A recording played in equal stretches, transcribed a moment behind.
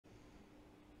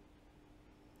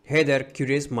Hey there,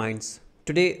 curious minds.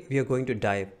 Today we are going to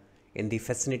dive in the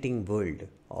fascinating world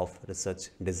of research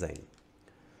design.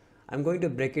 I'm going to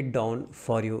break it down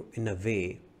for you in a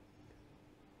way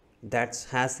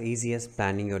that's as easy as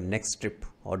planning your next trip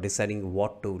or deciding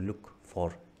what to look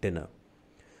for dinner.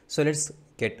 So let's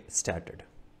get started.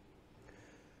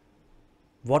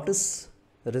 What is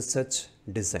research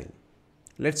design?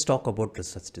 Let's talk about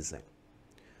research design.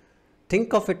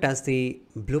 Think of it as the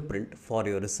blueprint for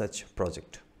your research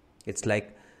project. It's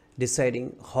like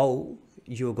deciding how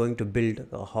you're going to build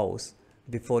a house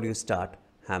before you start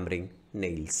hammering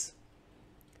nails.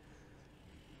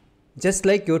 Just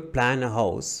like you would plan a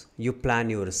house, you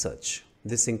plan your research.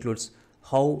 This includes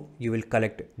how you will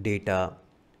collect data,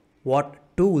 what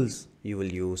tools you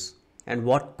will use, and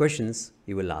what questions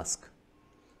you will ask.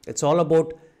 It's all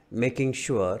about making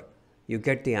sure you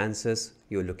get the answers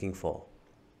you're looking for.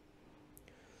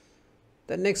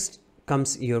 The next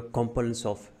comes your components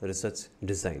of research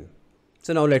design.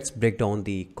 So now let's break down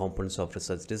the components of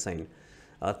research design.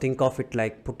 Think of it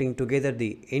like putting together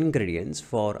the ingredients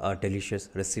for a delicious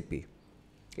recipe.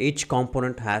 Each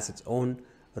component has its own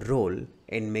role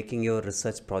in making your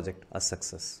research project a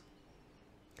success.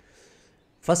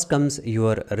 First comes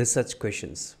your research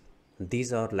questions.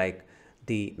 These are like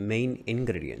the main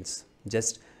ingredients.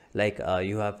 Just like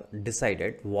you have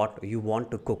decided what you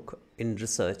want to cook in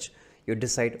research, you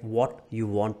decide what you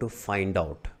want to find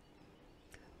out.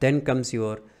 Then comes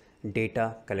your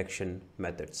data collection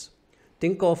methods.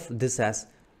 Think of this as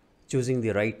choosing the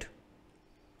right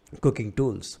cooking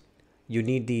tools. You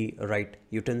need the right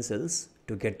utensils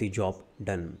to get the job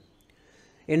done.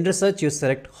 In research, you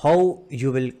select how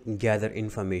you will gather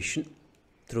information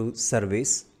through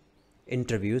surveys,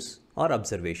 interviews, or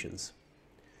observations.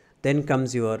 Then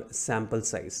comes your sample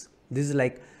size. This is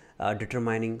like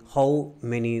determining how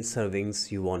many servings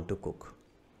you want to cook.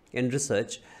 In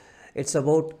research, it's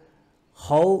about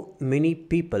how many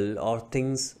people or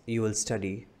things you will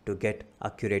study to get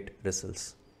accurate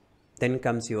results. Then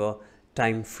comes your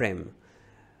time frame.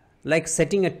 Like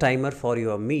setting a timer for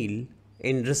your meal,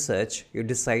 in research, you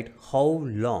decide how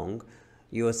long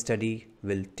your study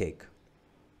will take.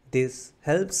 This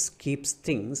helps keeps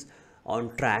things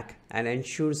on track and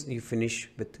ensures you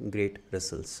finish with great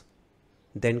results.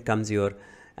 Then comes your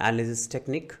analysis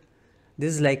technique.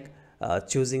 This is like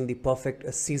choosing the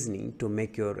perfect seasoning to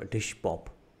make your dish pop.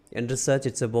 In research,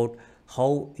 it's about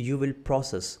how you will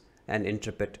process and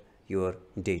interpret your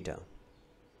data.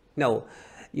 Now,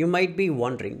 you might be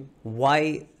wondering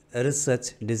why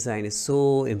research design is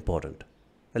so important.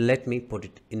 Well, let me put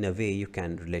it in a way you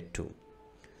can relate to.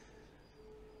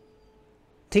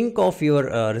 Think of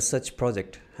your research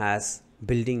project as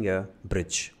building a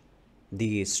bridge.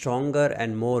 The stronger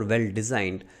and more well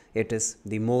designed it is,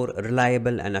 the more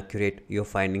reliable and accurate your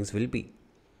findings will be.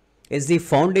 It's the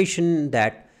foundation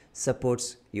that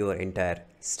supports your entire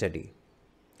study.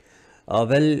 A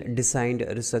well designed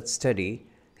research study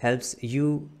helps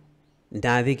you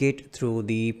navigate through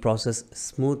the process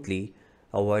smoothly,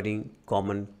 avoiding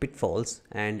common pitfalls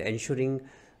and ensuring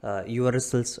your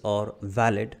results are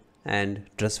valid and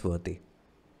trustworthy.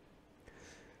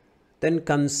 Then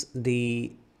comes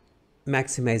the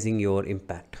maximizing your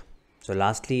impact. So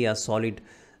lastly, a solid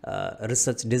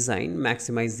research design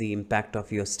maximize the impact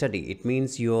of your study. It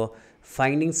means your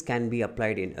findings can be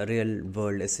applied in a real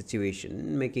world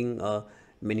situation, making a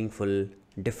meaningful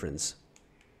difference.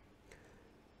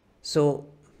 So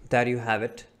there you have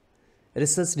it.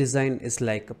 Research design is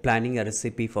like planning a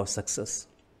recipe for success.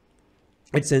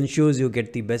 It ensures you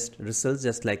get the best results,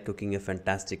 just like cooking a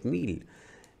fantastic meal.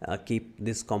 Keep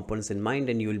these components in mind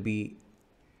and you will be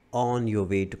on your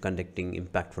way to conducting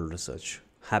impactful research.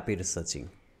 Happy researching.